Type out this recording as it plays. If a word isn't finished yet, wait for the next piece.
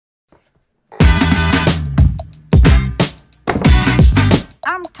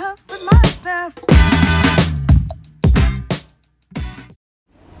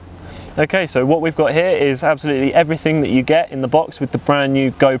Okay, so what we've got here is absolutely everything that you get in the box with the brand new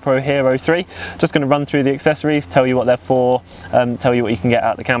GoPro Hero 3. Just going to run through the accessories, tell you what they're for, tell you what you can get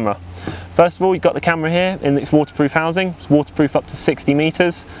out of the camera. First of all, you've got the camera here in its waterproof housing. It's waterproof up to 60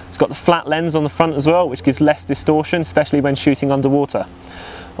 meters. It's got the flat lens on the front as well, which gives less distortion, especially when shooting underwater.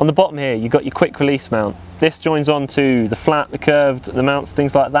 On the bottom here, you've got your quick release mount. This joins on to the flat, the curved, the mounts,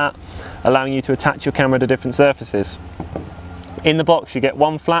 things like that, allowing you to attach your camera to different surfaces. In the box you get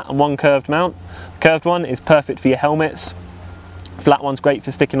one flat and one curved mount. The curved one is perfect for your helmets. Flat one's great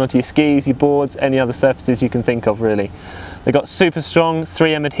for sticking onto your skis, your boards, any other surfaces you can think of really. They've got super strong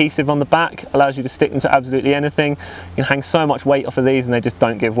 3M adhesive on the back, allows you to stick them to absolutely anything. You can hang so much weight off of these and they just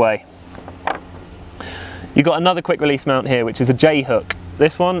don't give way. You've got another quick release mount here, which is a J-hook.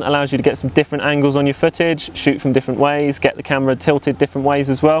 This one allows you to get some different angles on your footage, shoot from different ways, get the camera tilted different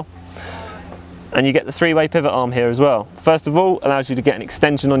ways as well. And you get the three-way pivot arm here as well. First of all, allows you to get an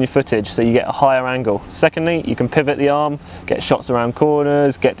extension on your footage, so you get a higher angle. Secondly, you can pivot the arm, get shots around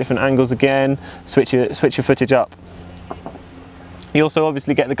corners, get different angles again, switch your footage up. You also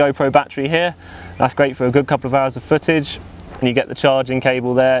obviously get the GoPro battery here. That's great for a good couple of hours of footage. And you get the charging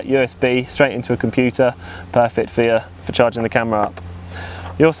cable there, USB, straight into a computer, perfect for charging the camera up.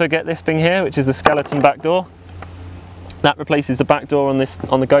 You also get this thing here, which is the skeleton back door. That replaces the back door on the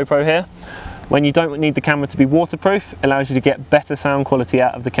GoPro here. When you don't need the camera to be waterproof, it allows you to get better sound quality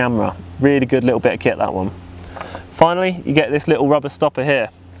out of the camera. Really good little bit of kit, that one. Finally, you get this little rubber stopper here.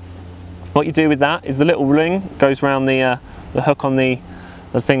 What you do with that is the little ring goes around the hook on the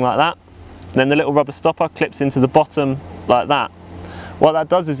thing like that. Then the little rubber stopper clips into the bottom like that. What that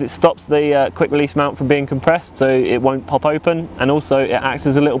does is it stops the quick release mount from being compressed, so it won't pop open, and also it acts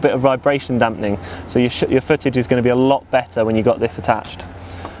as a little bit of vibration dampening, so your footage is going to be a lot better when you've got this attached.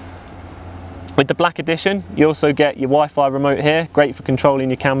 With the Black Edition, you also get your Wi-Fi remote here, great for controlling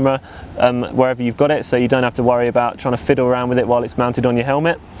your camera wherever you've got it, so you don't have to worry about trying to fiddle around with it while it's mounted on your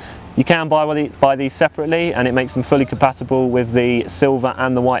helmet. You can buy these separately, and it makes them fully compatible with the Silver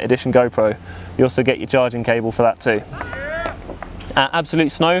and the White Edition GoPro. You also get your charging cable for that too. At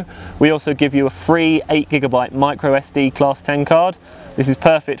Absolute Snow, we also give you a free 8GB micro SD Class 10 card. This is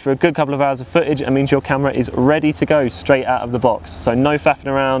perfect for a good couple of hours of footage and means your camera is ready to go straight out of the box. So no faffing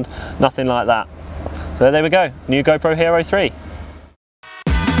around, nothing like that. So there we go, new GoPro Hero 3.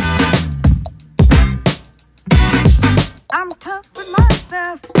 I'm tough with my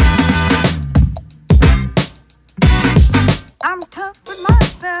stuff. I'm tough with my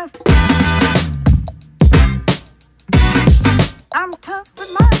stuff. I'm tough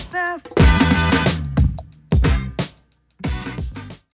with my stuff.